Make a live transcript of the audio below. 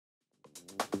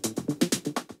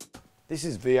This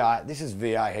is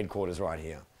VR headquarters right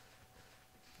here.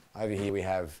 Over here we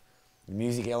have the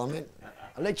music element.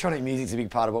 Electronic music's a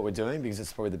big part of what we're doing because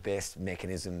it's probably the best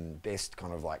mechanism, best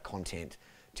kind of like content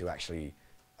to actually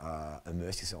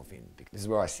immerse yourself in. This is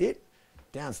where I sit.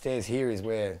 Downstairs here is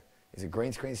a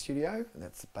green screen studio, and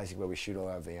that's basically where we shoot all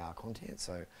our VR content.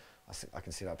 So I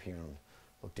can sit up here and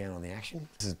look down on the action.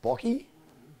 This is Bocky.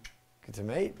 Good to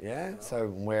meet. Yeah. So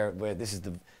where this is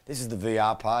the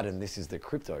VR part and this is the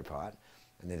crypto part,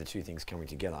 and they're the two things coming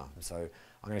together. So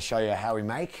I'm going to show you how we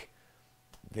make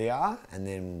VR, and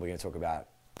then we're going to talk about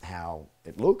how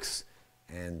it looks,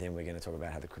 and then we're going to talk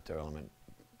about how the crypto element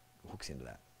hooks into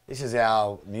that. This is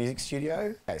our music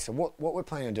studio. Okay, so what we're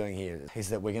planning on doing here is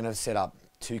that we're going to set up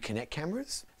 2 Connect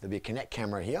cameras. There'll be a Connect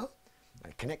camera here.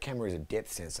 A Connect camera is a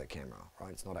depth sensor camera, right?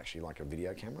 It's not actually like a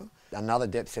video camera. Another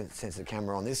depth sensor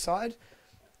camera on this side.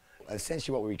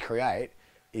 Essentially what we create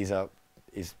is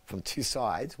from 2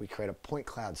 sides, we create a point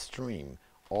cloud stream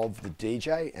of the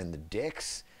DJ and the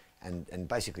decks and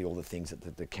basically all the things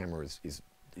that the camera is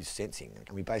sensing. And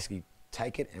we basically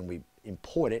take it and we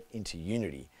import it into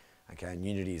Unity. Okay, and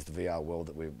Unity is the VR world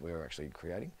that we're actually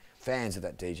creating. Fans of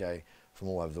that DJ from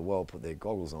all over the world put their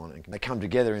goggles on and they come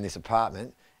together in this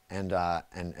apartment and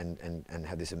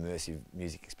have this immersive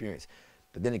music experience.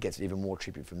 But then it gets even more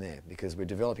trippy from there because we're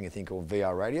developing a thing called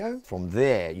VR radio. From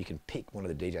there, you can pick one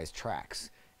of the DJ's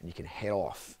tracks and you can head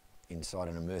off inside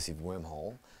an immersive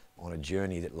wormhole on a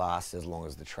journey that lasts as long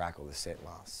as the track or the set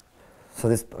lasts. So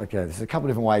there's a couple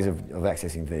of different ways of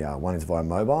accessing VR. One is via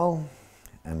mobile,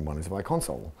 and one is via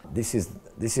console. This is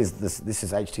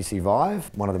HTC Vive,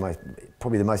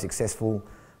 probably the most successful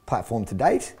platform to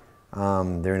date.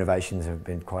 Their innovations have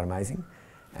been quite amazing,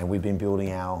 and we've been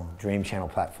building our Dream Channel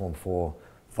platform for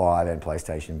Vive and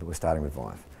PlayStation, but we're starting with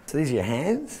Vive. So these are your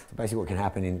hands. Basically what can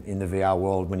happen in the VR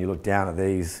world, when you look down at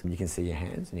these, you can see your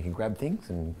hands and you can grab things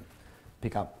and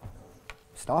pick up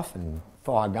stuff and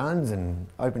fire guns and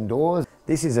open doors.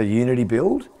 This is a Unity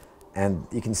build, and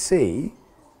you can see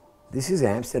this is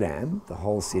Amsterdam, the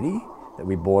whole city that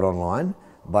we bought online,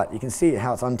 but you can see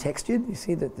how it's untextured. You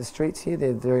see that the streets here,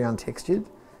 they're very untextured.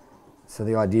 So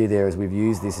the idea there is we've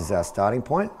used this as our starting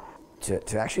point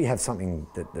to actually have something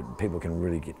that people can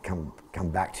really come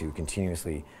back to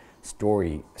continuously.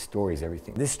 Story is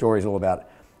everything. This story is all about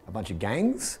a bunch of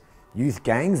gangs, youth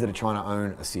gangs that are trying to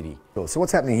own a city. So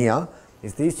what's happening here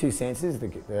is these 2 sensors,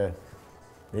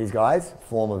 these guys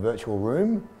form a virtual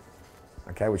room,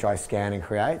 okay, which I scan and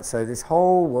create. So this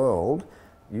whole world,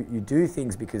 you do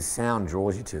things because sound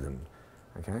draws you to them.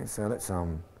 Okay, so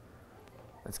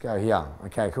let's go here.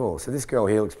 Okay, cool. So this girl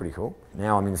here looks pretty cool.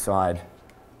 Now I'm inside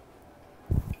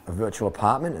a virtual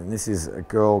apartment, and this is a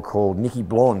girl called Nikki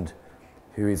Blonde,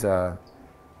 who is a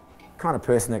kind of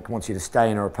person that wants you to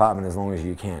stay in her apartment as long as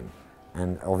you can.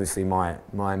 And obviously the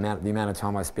amount of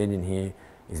time I spend in here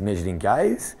is measured in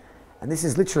gaze. And this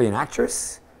is literally an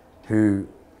actress who,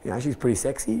 you know, she's pretty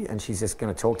sexy, and she's just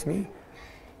going to talk to me.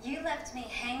 You left me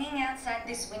hanging outside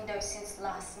this window since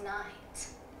last night.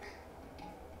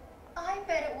 I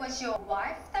bet it was your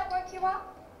wife that woke you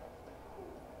up.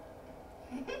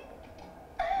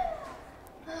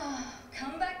 Oh,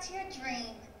 come back to your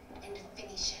dream and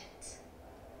finish it.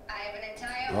 I have an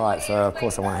entire Right, so of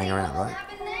course I want to hang around, right?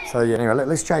 So yeah, anyway,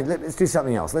 let's do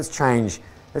something else. Let's change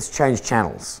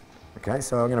channels. Okay,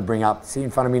 so I'm going to bring up, see in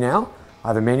front of me now, I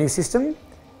have a menu system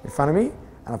in front of me,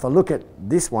 and if I look at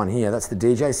this one here, that's the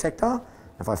DJ sector.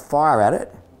 If I fire at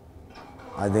it,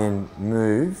 I then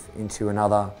move into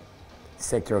another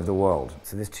sector of the world.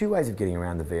 So there's 2 ways of getting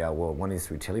around the VR world. One is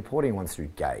through teleporting, one's through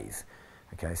gaze.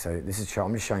 Okay, so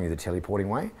I'm just showing you the teleporting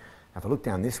way. Now if I look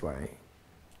down this way,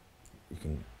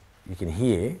 you can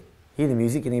hear the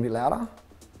music getting a bit louder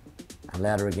and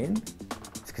louder again.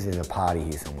 It's because there's a party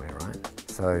here somewhere,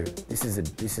 right? So this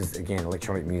is again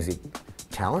electronic music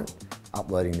talent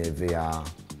uploading their VR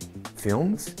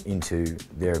films into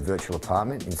their virtual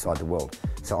apartment inside the world.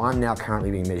 So I'm now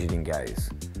currently being measured in gaze.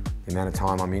 The amount of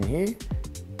time I'm in here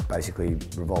basically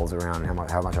revolves around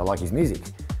how much I like his music.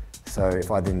 So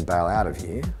if I then bail out of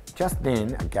here, just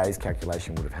then a gaze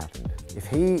calculation would have happened. If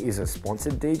he is a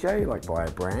sponsored DJ, like by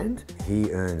a brand, he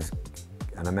earns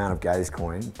an amount of gaze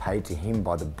coin paid to him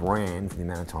by the brand for the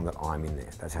amount of time that I'm in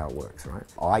there. That's how it works, right?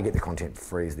 I get the content for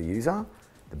free as the user,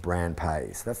 the brand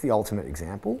pays. So that's the ultimate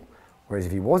example. Whereas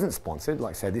if he wasn't sponsored,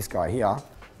 like say this guy here,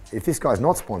 if this guy's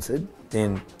not sponsored,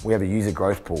 then we have a user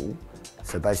growth pool.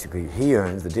 So basically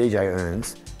the DJ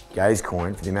earns gaze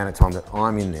coin for the amount of time that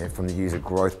I'm in there from the user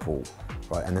growth pool,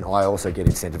 right? And then I also get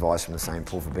incentivized from the same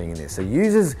pool for being in there. So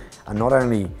users are not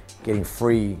only getting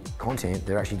free content,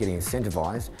 they're actually getting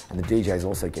incentivized, and the DJ is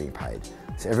also getting paid.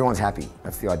 So everyone's happy.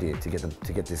 That's the idea, to get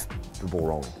the ball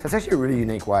rolling. So it's actually a really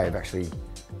unique way of actually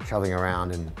traveling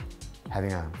around and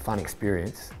having a fun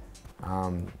experience,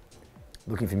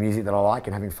 looking for music that I like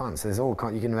and having fun. So there's all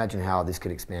you can imagine how this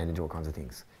could expand into all kinds of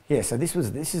things. Yeah, so this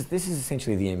is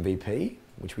essentially the MVP,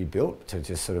 which we built to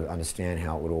just sort of understand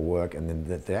how it would all work, and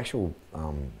then the actual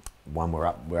one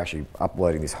we're actually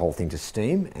uploading this whole thing to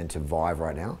Steam and to Vive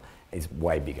right now is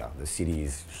way bigger. The city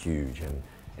is huge, and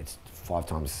it's 5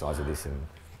 times the size of this. And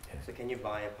yeah. So can you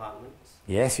buy apartments?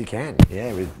 Yes, you can.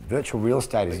 Yeah, with virtual real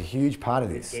estate is a huge part of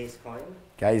this. Gaze coin?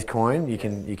 Gaze coin, you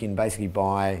can basically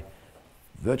buy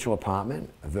virtual apartment,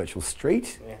 a virtual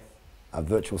street, Yes. a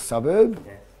virtual suburb,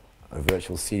 Yes. a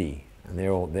virtual city, and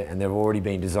they've already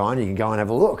been designed. You can go and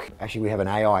have a look. Actually, we have an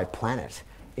AI planet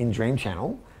in Dream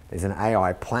Channel. There's an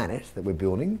AI planet that we're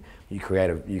building. You create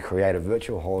a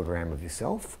virtual hologram of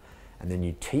yourself, and then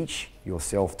you teach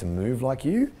yourself to move like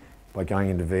you by going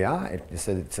into VR,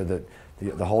 so that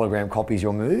the hologram copies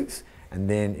your moves, and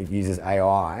then it uses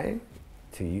AI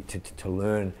to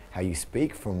learn how you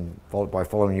speak by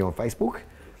following you on Facebook,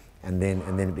 and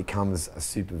then it becomes a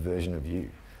super version of you.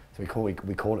 So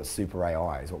we call it Super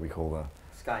AI, is what we call the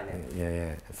Skynet.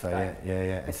 Yeah. So Skynet.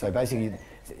 yeah. So basically,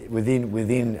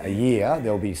 within a year,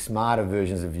 there'll be smarter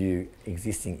versions of you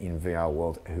existing in VR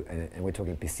world, and we're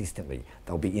talking persistently.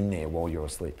 They'll be in there while you're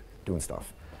asleep, doing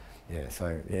stuff. Yeah.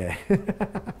 So yeah,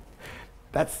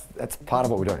 that's part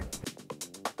of what we're doing.